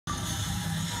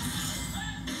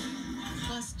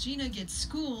Gina gets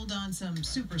schooled on some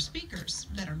super speakers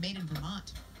that are made in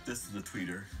Vermont. This is the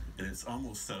tweeter, and it's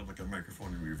almost set up like a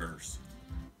microphone in reverse.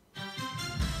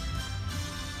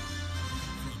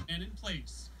 And in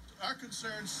place. Our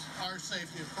concerns are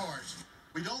safety, of course.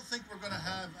 We don't think we're going to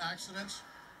have accidents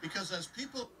because as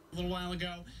people A little while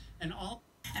ago, and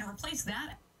replace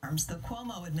that. The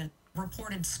Cuomo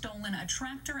reported stolen a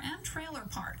tractor and trailer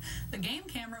part. The game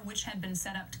camera, which had been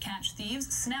set up to catch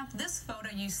thieves, snapped this photo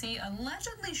you see,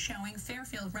 allegedly showing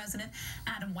Fairfield resident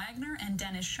Adam Wagner and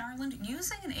Dennis Charland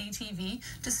using an ATV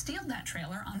to steal that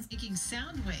trailer on Making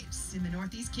sound waves in the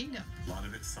Northeast Kingdom. A lot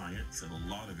of it's science, and a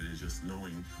lot of it is just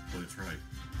knowing when it's right.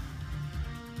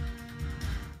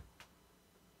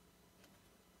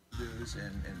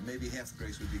 And maybe half the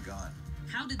grace would be gone.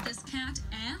 How did this cat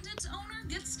and its owner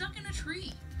get stuck in a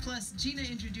tree? Plus, Gina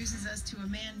introduces us to a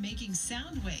man making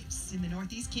sound waves in the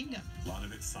Northeast Kingdom. A lot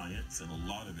of it's science, and a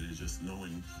lot of it is just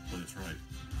knowing when it's right.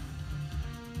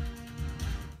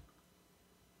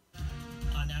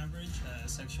 On average,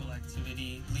 sexual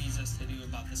activity leads us to do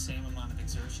about the same amount of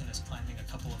exertion as climbing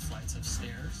a couple of flights of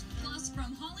stairs. Plus,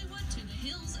 from Hollywood to the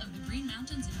hills of the Green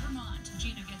Mountains in Vermont,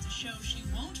 Gina gets a show she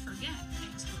won't forget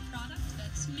thanks to a product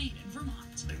that's made in Vermont.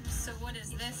 So what does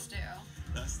this do?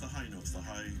 That's the high notes,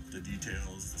 the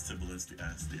details, the sibilants, the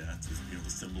ats, the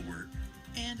symbol work.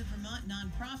 And a Vermont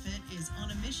nonprofit is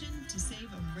on a mission to save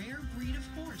a rare breed of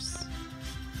horse.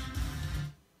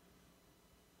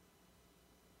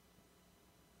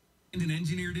 And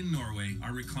engineered in Norway,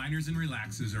 our recliners and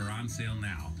relaxers are on sale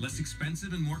now. Less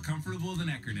expensive and more comfortable than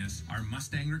Eckerness, our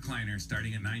Mustang recliner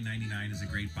starting at $9.99 is a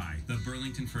great buy. The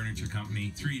Burlington Furniture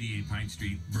Company, 388 Pine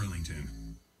Street, Burlington.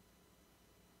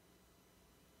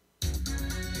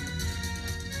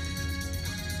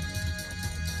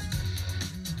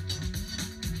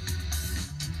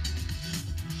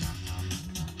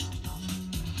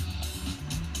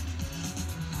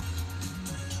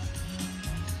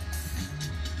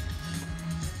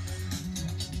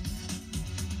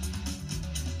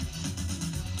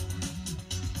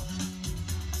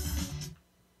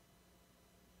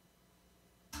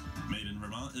 Made in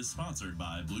Vermont is sponsored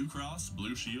by Blue Cross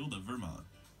Blue Shield of Vermont.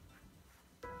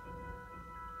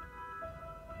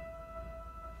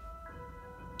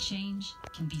 Change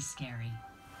can be scary,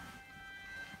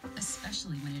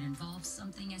 especially when it involves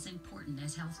something as important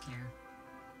as healthcare.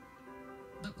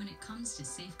 But when it comes to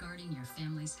safeguarding your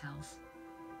family's health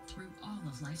through all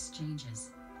of life's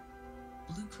changes,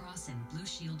 Blue Cross and Blue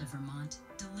Shield of Vermont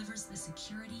delivers the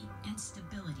security and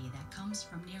stability that comes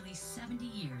from nearly 70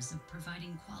 years of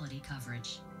providing quality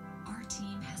coverage. Our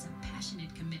team has a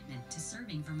passionate commitment to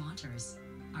serving Vermonters.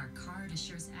 Our card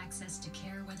assures access to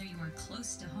care whether you are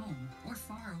close to home or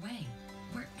far away,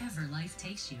 wherever life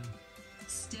takes you.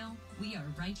 Still, we are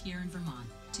right here in Vermont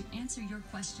to answer your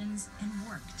questions and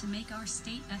work to make our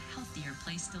state a healthier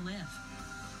place to live.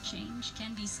 Change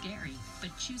can be scary,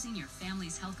 but choosing your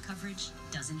family's health coverage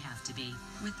doesn't have to be.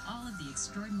 With all of the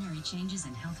extraordinary changes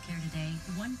in healthcare today,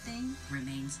 one thing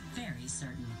remains very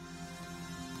certain.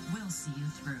 We'll see you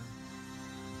through.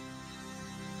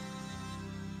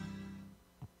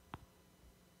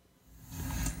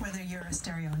 Whether you're a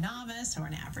stereo novice or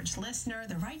an average listener,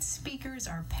 the right speakers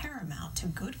are paramount to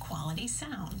good quality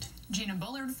sound. Gina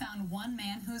Bullard found one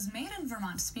man whose made in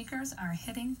Vermont speakers are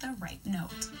hitting the right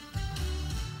note.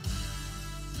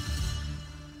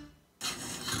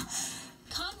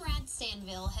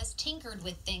 Sanville has tinkered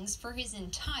with things for his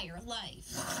entire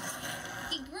life.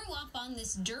 He grew up on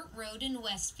this dirt road in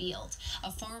Westfield,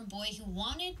 a farm boy who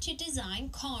wanted to design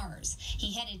cars.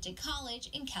 He headed to college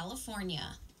in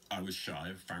California. I was shy,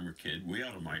 a farmer kid, way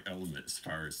out of my element as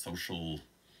far as social,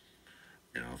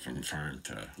 from farm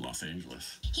to Los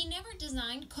Angeles. He never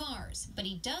designed cars, but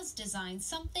he does design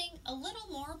something a little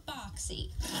more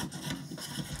boxy.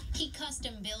 He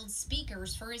custom builds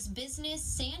speakers for his business,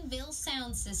 Sanville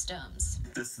Sound Systems.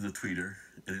 This is the tweeter,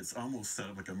 and it's almost set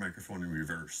up like a microphone in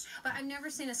reverse. But I've never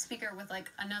seen a speaker with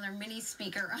like another mini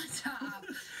speaker on top.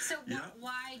 So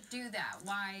why do that?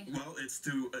 Why? Well, it's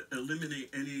to eliminate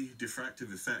any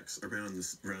diffractive effects around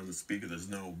the speaker. There's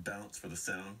no bounce for the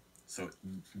sound, so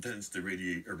it tends to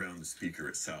radiate around the speaker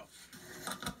itself.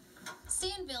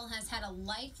 Sanville has had a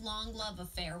lifelong love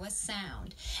affair with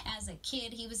sound. As a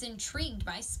kid, he was intrigued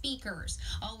by speakers,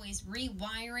 always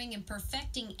rewiring and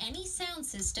perfecting any sound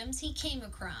systems he came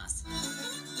across.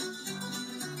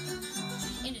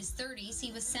 In his 30s,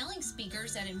 he was selling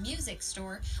speakers at a music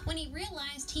store when he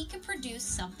realized he could produce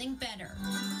something better.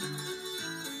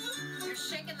 You're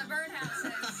shaking the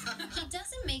birdhouses. He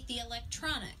doesn't make the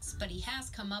electronics, but he has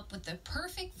come up with the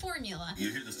perfect formula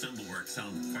You hear the cymbal work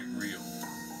sound quite real.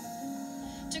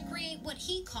 to create what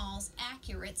he calls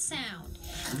accurate sound.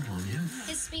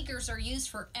 His speakers are used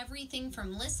for everything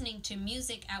from listening to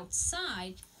music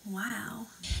outside, Wow.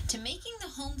 to making the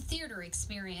home theater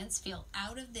experience feel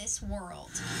out of this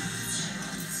world.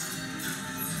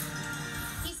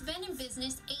 He's been in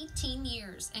business 18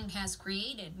 years and has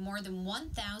created more than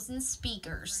 1,000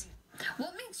 speakers.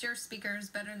 What makes your speakers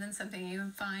better than something you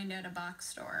can find at a box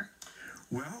store?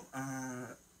 Well,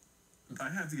 I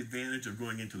have the advantage of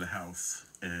going into the house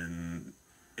and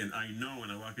I know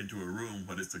when I walk into a room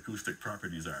what its acoustic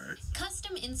properties are.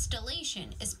 Custom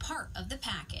installation is part of the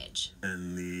package.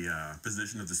 And the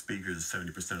position of the speakers is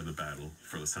 70% of the battle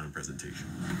for the sound presentation.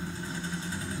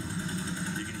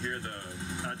 You can hear the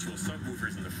actual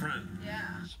subwoofers in the front. Yeah.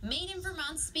 Made in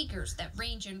Vermont speakers that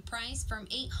range in price from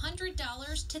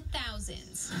 $800 to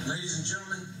thousands. Ladies and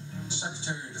gentlemen,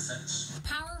 Secretary of Defense.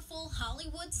 Powerful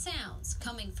Hollywood sounds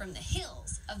coming from the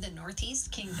hills of the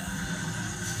Northeast Kingdom.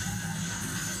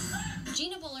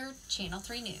 Gina Bullard, Channel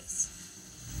 3 News.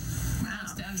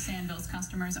 Most of Sanville's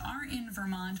customers are in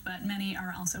Vermont, but many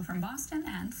are also from Boston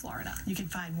and Florida. You can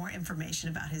find more information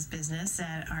about his business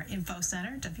at our info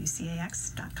center,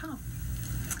 WCAX.com.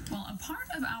 Well, a part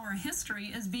of our history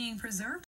is being preserved